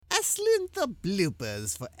Aslintha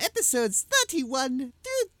Bloopers for episodes 31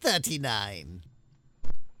 through 39.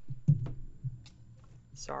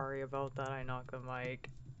 Sorry about that, I knocked the mic.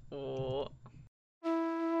 Oh.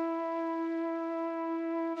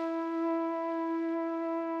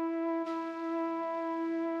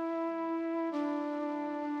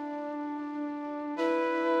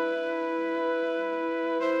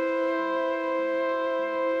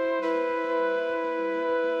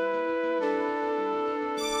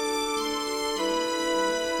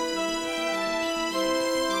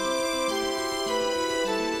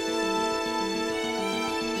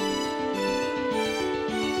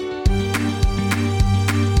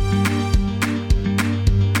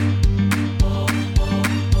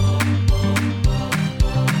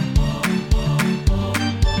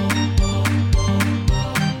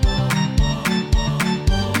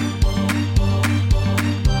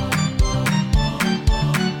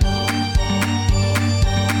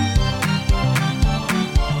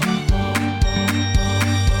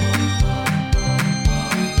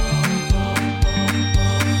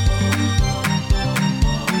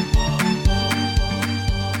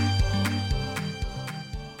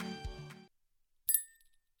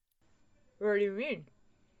 What do you mean?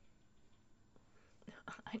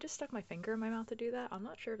 I just stuck my finger in my mouth to do that. I'm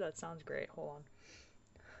not sure if that sounds great. Hold on.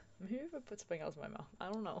 Maybe if I put something else in my mouth.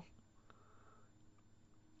 I don't know.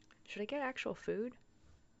 Should I get actual food?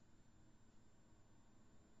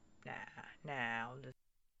 Nah, I'll just...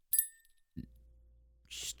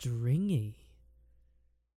 Stringy.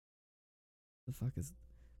 What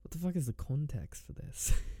the fuck is the context for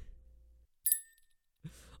this?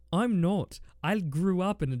 I'm not. I grew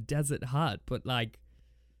up in a desert hut, but like,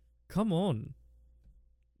 come on.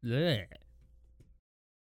 Blech.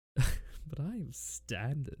 But I am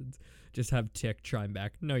standard. Just have Tech chime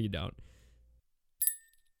back. No, you don't.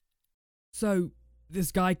 So,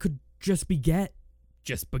 this guy could just baguette.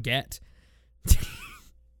 Just baguette.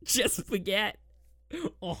 Just baguette.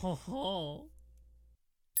 Oh.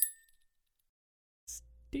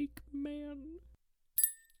 Steak man.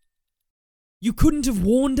 You couldn't have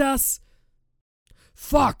warned us?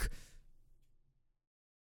 Fuck!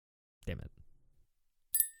 Damn it.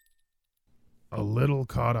 A little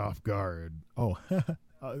caught off guard. Oh,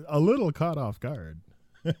 a little caught off guard.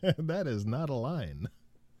 That is not a line.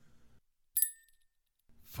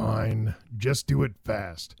 Fine, just do it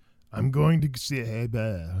fast. I'm going to say...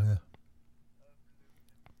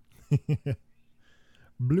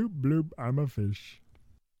 Bloop bloop, I'm a fish.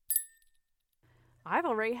 I've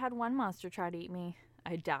already had one monster try to eat me.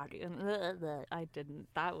 I doubt it. I didn't.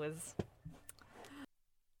 That was...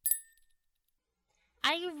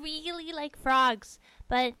 I really like frogs,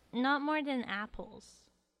 but not more than apples.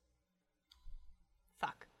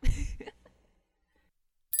 Fuck.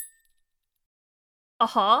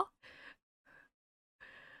 Uh-huh.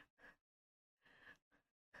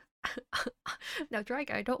 Now,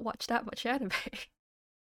 Drake, I don't watch that much anime.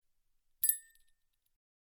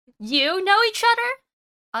 You know each other?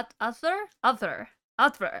 Other.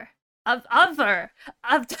 Okay.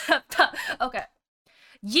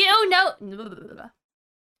 You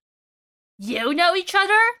know each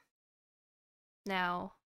other?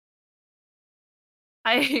 Now,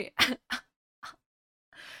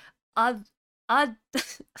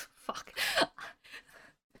 fuck.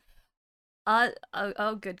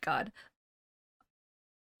 Oh, good God.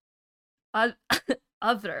 Other.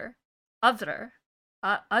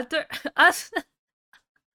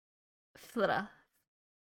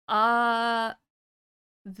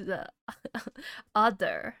 The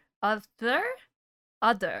other.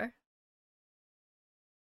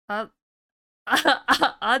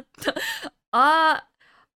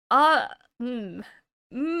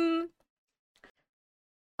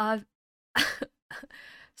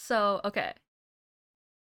 So, okay.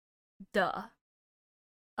 Duh.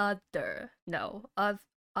 Other. No. Other.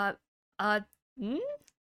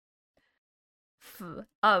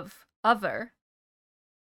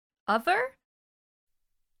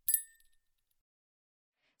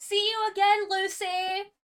 See you again,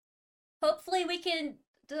 Lucy! Hopefully we can...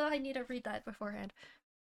 I need to read that beforehand.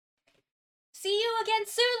 See you again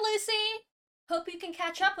soon, Lucy! Hope you can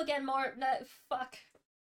catch up again more... No, fuck.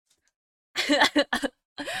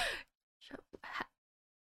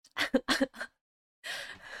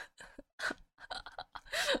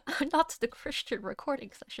 Not the Christian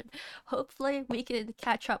recording session. Hopefully we can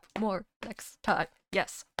catch up more next time.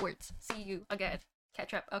 Yes, words. See you again.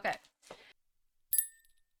 Catch up. Okay.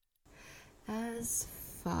 As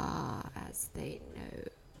far as they know.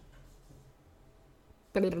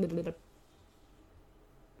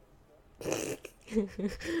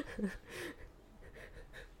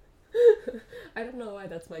 I don't know why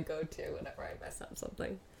that's my go-to whenever I mess up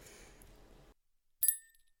something.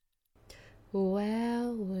 Where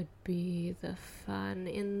would be the fun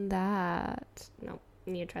in that? No,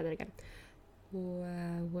 you need to try that again.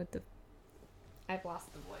 Where would the... I've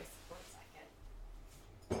lost the voice. 1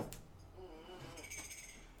 second.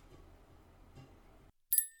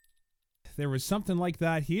 If there was something like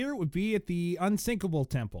that here, it would be at the Unsinkable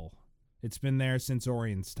Temple. It's been there since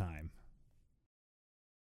Orion's time.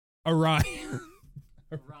 Orion.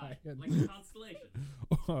 Right, like a constellation.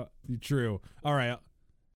 True. All right.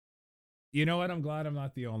 You know what? I'm glad I'm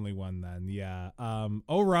not the only one then. Yeah.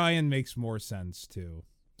 Orion makes more sense too.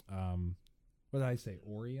 What did I say?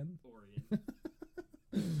 Orion?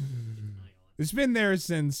 It's been there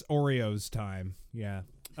since Oreo's time. Yeah.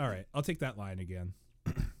 All right. I'll take that line again.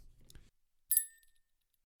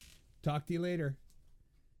 Talk to you later.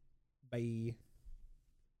 Bye.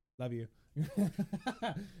 Love you.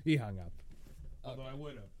 He hung up. Although I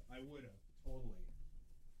would have. Totally.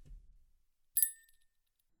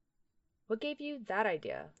 What gave you that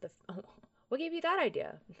idea? What gave you that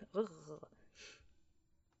idea?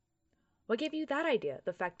 What gave you that idea?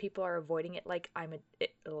 The fact people are avoiding it like I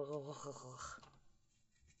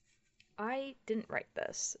didn't write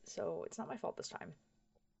this, so it's not my fault this time.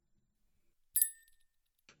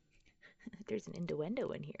 There's an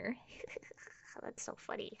innuendo in here. That's so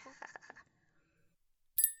funny.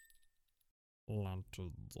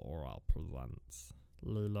 Lantadora presents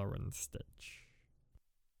Lula and Stitch.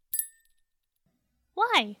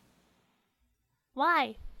 Why?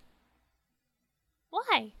 Why?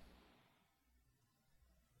 Why?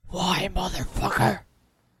 Why, motherfucker?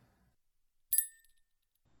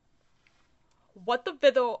 What the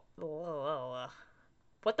fiddle?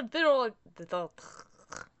 What the fiddle?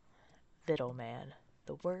 Fiddle man.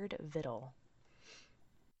 The word fiddle.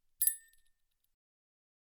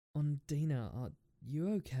 Undina, are you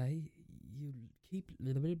okay? You keep...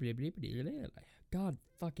 God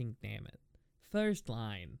fucking damn it. First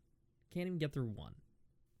line. Can't even get through one.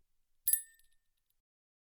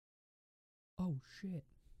 Oh shit.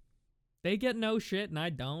 They get no shit and I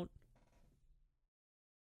don't.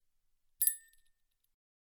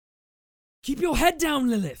 Keep your head down,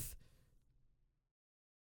 Lilith!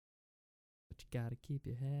 But you gotta keep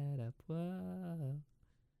your head up. Whoa.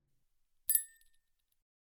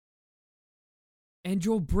 And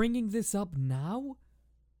you're bringing this up now?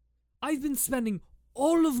 I've been spending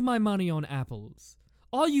all of my money on apples.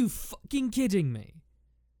 Are you fucking kidding me?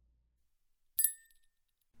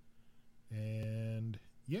 And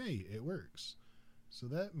yay, it works. So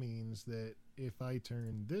that means that if I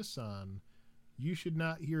turn this on, you should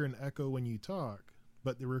not hear an echo when you talk,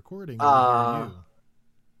 but the recording will hear you.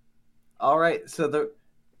 All right, so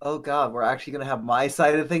oh god, we're actually going to have my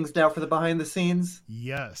side of things now for the behind the scenes?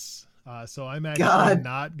 Yes. So I'm actually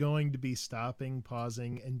not going to be stopping,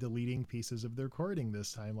 pausing, and deleting pieces of the recording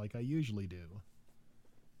this time like I usually do.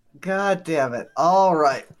 God damn it. All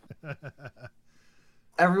right.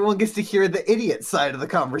 Everyone gets to hear the idiot side of the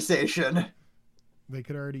conversation. They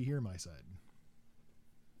could already hear my side.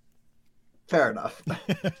 Fair enough.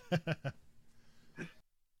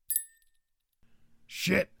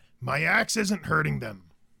 Shit, my axe isn't hurting them.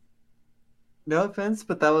 No offense,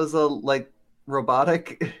 but that was a,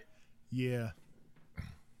 robotic... Yeah.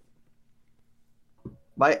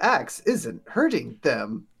 My axe isn't hurting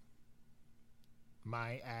them.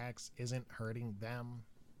 My axe isn't hurting them.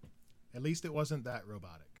 At least it wasn't that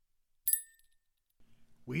robotic.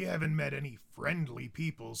 We haven't met any friendly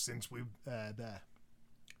people since we,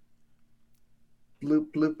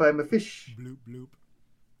 Bloop, bloop, I'm a fish. Bloop, bloop.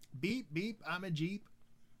 Beep, beep, I'm a jeep.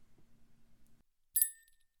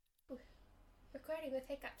 Recording with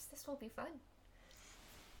hiccups. This will be fun.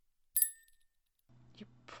 You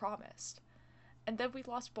promised. And then we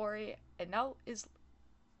lost Bori, and now is...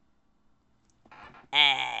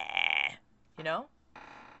 You know?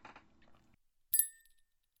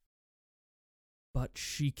 But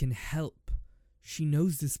she can help. She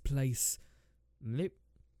knows this place. Blip.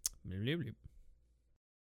 Blip, blip.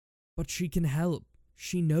 But she can help.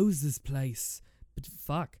 She knows this place. But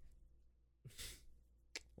fuck.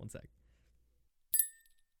 1 sec.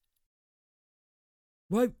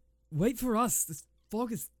 Wait for us. This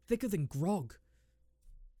fog is thicker than grog.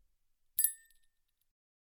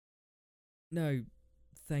 No,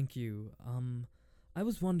 thank you. I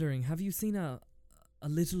was wondering, have you seen a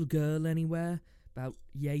little girl anywhere? About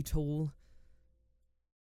yay tall?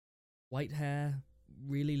 White hair?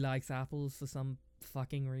 Really likes apples for some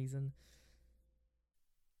fucking reason?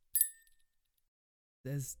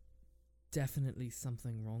 There's definitely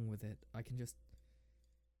something wrong with it. I can just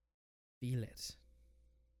feel it.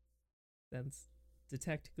 Sense.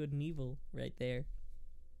 detect good and evil right there.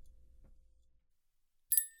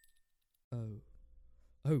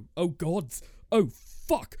 Oh gods! Oh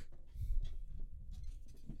fuck!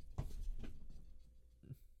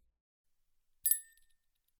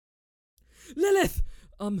 Lilith!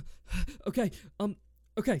 Okay,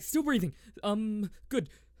 still breathing. Good.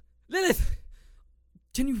 Lilith!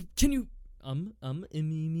 Can you,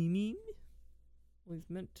 me? Was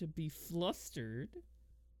meant to be flustered.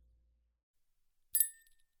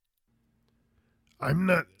 I'm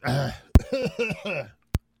not.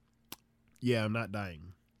 Yeah, I'm not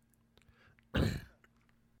dying.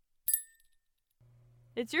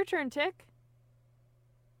 It's your turn, Tick.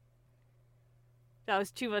 That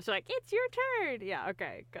was too much like, it's your turn. Yeah,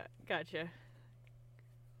 okay, gotcha.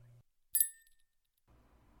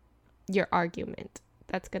 Your argument.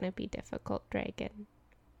 That's gonna be difficult, Dragon.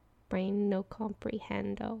 Brain no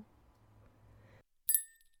comprehendo.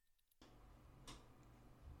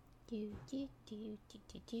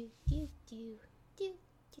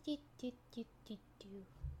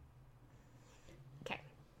 Okay.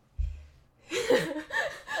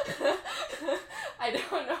 I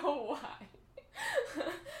don't know why.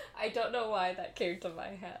 I don't know why that came to my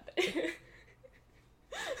head.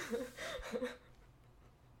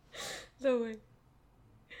 No way.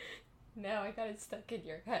 Now I got it stuck in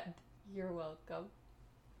your head. You're welcome.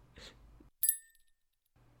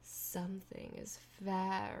 Something is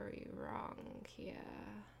very wrong here.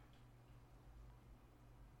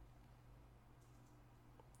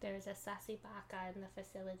 There's a sassy baka in the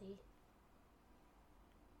facility.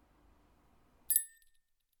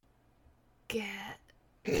 Get.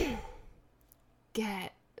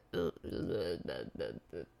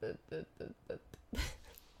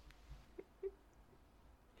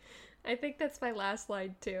 I think that's my last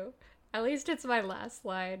line too. At least it's my last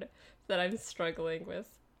line that I'm struggling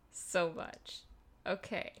with so much.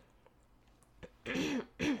 Okay.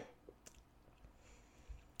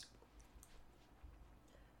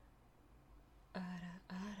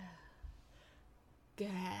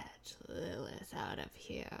 Get Lilith out of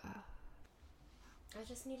here. I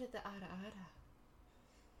just needed the ada.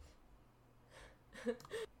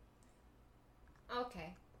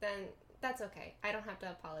 Okay, then that's okay. I don't have to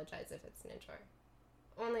apologize if it's Ninjor.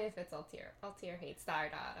 Only if it's Altier. Altier hates the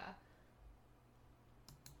ada.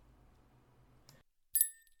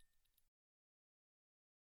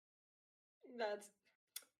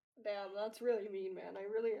 That's really mean, man.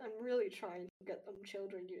 I'm really trying to get them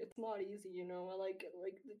children. It's not easy, you know.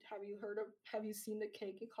 Have you seen the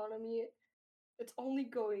cake economy? It's only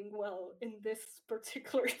going well in this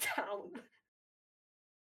particular town.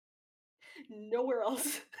 Nowhere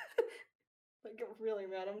else. Really,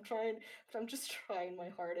 man. I'm just trying my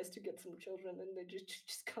hardest to get some children, and they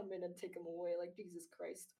just come in and take them away. Like, Jesus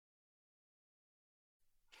Christ.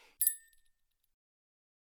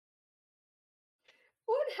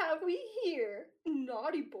 What have we here?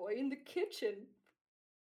 Naughty boy in the kitchen.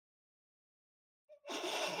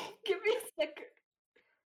 Give me a second.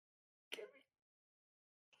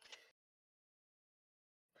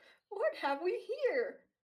 What have we here?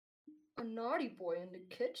 A naughty boy in the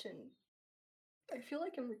kitchen. I feel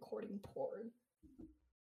like I'm recording porn.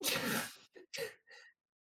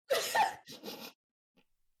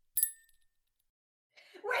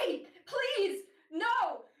 Wait, please,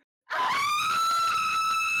 no!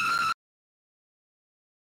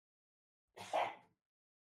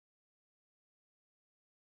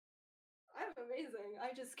 I'm amazing.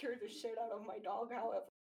 I just scared the shit out of my dog, however.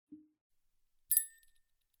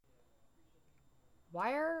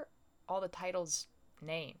 Why are all the titles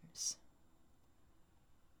names?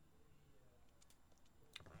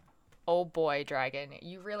 Oh boy, Dragon,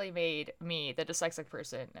 you really made me, the dyslexic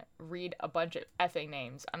person, read a bunch of effing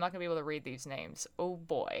names. I'm not gonna be able to read these names. Oh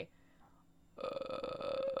boy.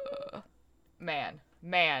 Man.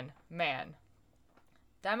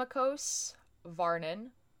 Damokos,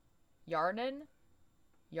 Varnin, Yarvin.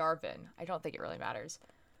 I don't think it really matters.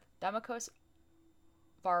 Damokos,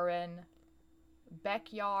 Varin,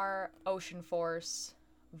 Bekyar, Ocean Force,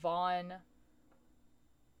 Vaughn,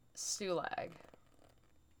 Stulag.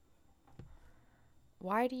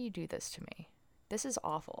 Why do you do this to me? This is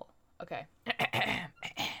awful. Okay.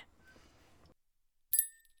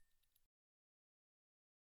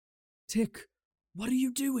 Tick, what are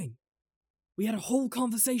you doing? We had a whole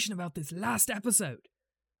conversation about this last episode.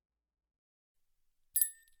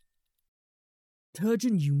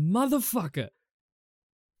 Turgeon, you motherfucker!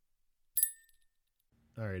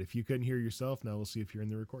 Alright, if you couldn't hear yourself, now we'll see if you're in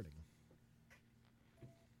the recording.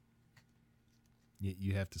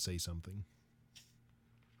 You have to say something.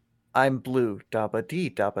 I'm blue, dabba dee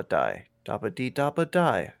dabba die. Dabba dee dabba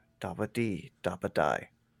die. Dabba dee dabba die.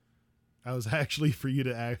 I was actually for you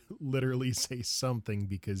to literally say something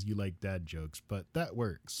because you like dad jokes, but that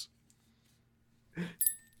works.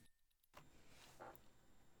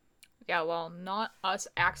 Yeah, well, not us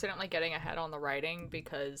accidentally getting ahead on the writing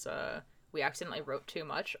because we accidentally wrote too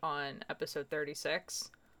much on episode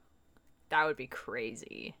 36. That would be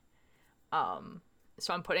crazy.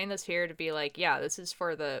 So I'm putting this here to be like, yeah, this is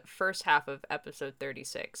for the first half of episode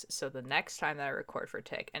 36. So the next time that I record for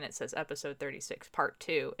Tick and it says episode 36 part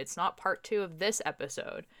 2, it's not part 2 of this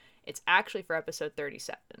episode. It's actually for episode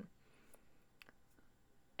 37.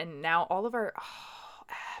 And now all of our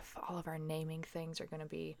naming things are going to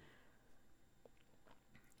be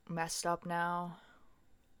messed up now.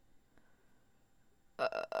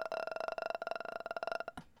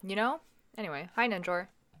 You know? Anyway, hi Ninjor.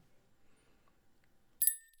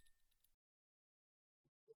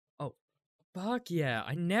 Oh, fuck yeah,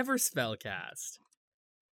 I never spellcast.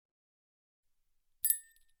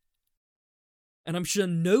 And I'm sure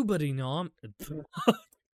nobody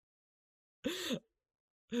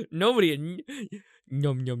nobody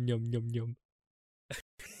yum yum yum yum yum.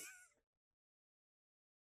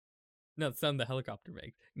 No, the sound the helicopter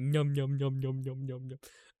makes. Yum yum yum yum yum yum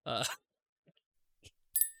yum.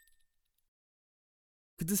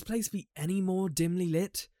 Could this place be any more dimly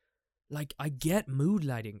lit? Like, I get mood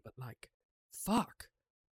lighting, but like, fuck.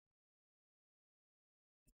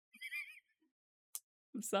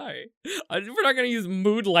 I'm sorry. We're not gonna use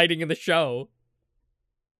mood lighting in the show.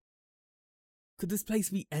 Could this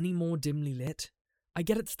place be any more dimly lit? I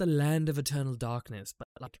get it's the land of eternal darkness, but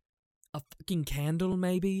like, a fucking candle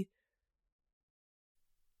maybe?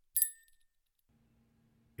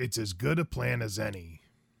 It's as good a plan as any.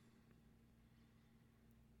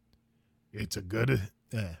 It's as good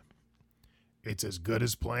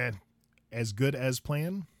as plan. As good as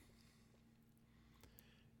plan.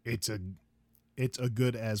 It's a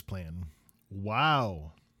good as plan.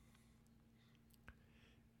 Wow.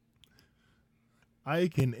 I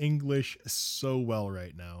can English so well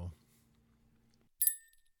right now.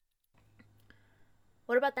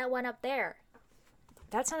 What about that one up there?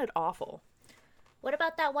 That sounded awful. What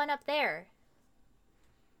about that one up there?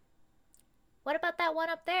 What about that one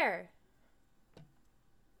up there?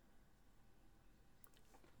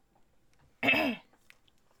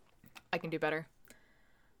 I can do better.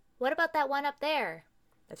 What about that one up there?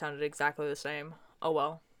 That sounded exactly the same. Oh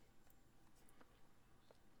well.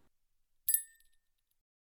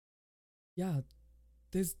 Yeah,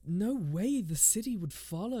 there's no way the city would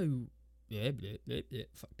follow. Yeah,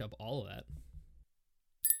 fucked up all of that.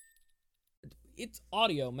 It's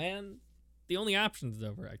audio, man. The only option is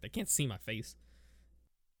overact. I can't see my face.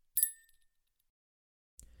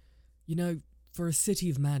 You know, for a city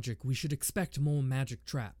of magic, we should expect more magic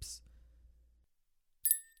traps.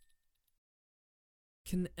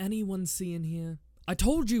 Can anyone see in here? I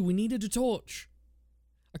told you we needed a torch.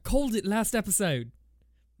 I called it last episode.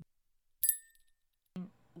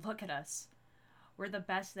 Look at us. We're the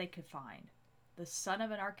best they could find. The son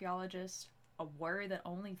of an archaeologist, a warrior that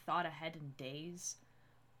only thought ahead in days,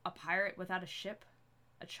 a pirate without a ship,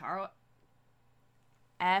 a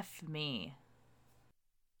F me.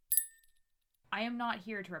 I am not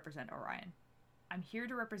here to represent Orion. I'm here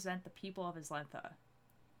to represent the people of Aslintha.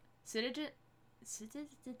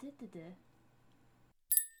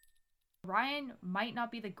 Orion might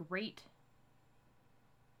not be the great...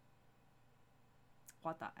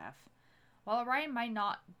 What the F? While Orion might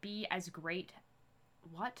not be as great...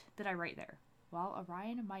 What did I write there? While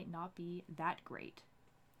Orion might not be that great.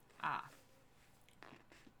 Ah.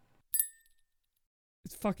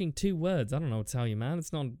 It's fucking 2 words. I don't know what to tell you, man.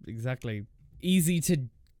 It's not exactly easy to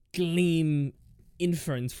glean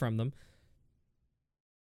inference from them.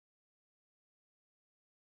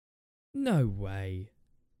 No way.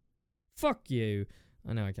 Fuck you.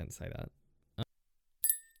 I know I can't say that.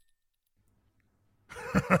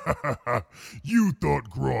 You thought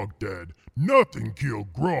Grog dead. Nothing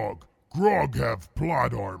killed Grog. Grog have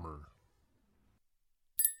plot armor.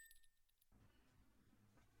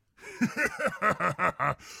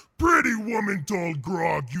 Pretty woman told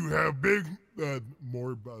Grog you have big...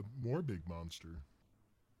 more big monster.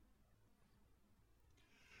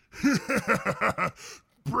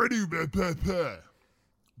 Pretty...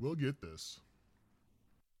 We'll get this.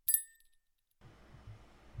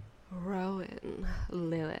 Rowan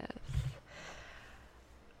Lewis.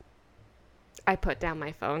 I put down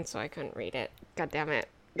my phone so I couldn't read it. God damn it.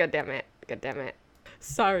 God damn it. God damn it.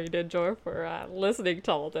 Sorry, Ninjor, for listening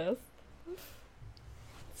to all this.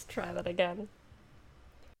 Let's try that again.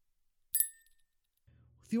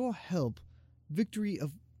 With your help, victory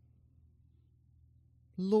of...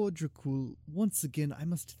 Lord Dracul, once again, I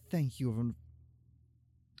must thank you for...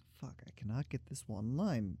 Fuck, I cannot get this one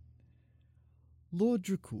line. Lord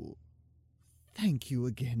Dracul, thank you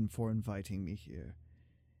again for inviting me here.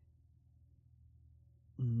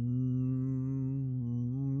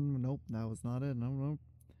 Nope, that was not it. No.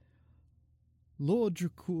 Lord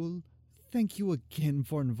Dracul, thank you again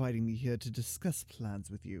for inviting me here to discuss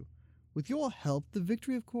plans with you. With your help, the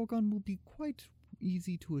victory of Korgon will be quite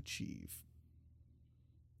easy to achieve.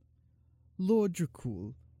 Lord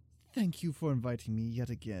Dracul, thank you for inviting me yet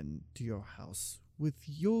again to your house. With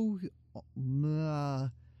your...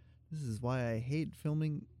 this is why I hate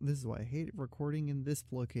filming... This is why I hate recording in this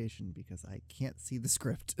location, because I can't see the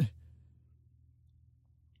script.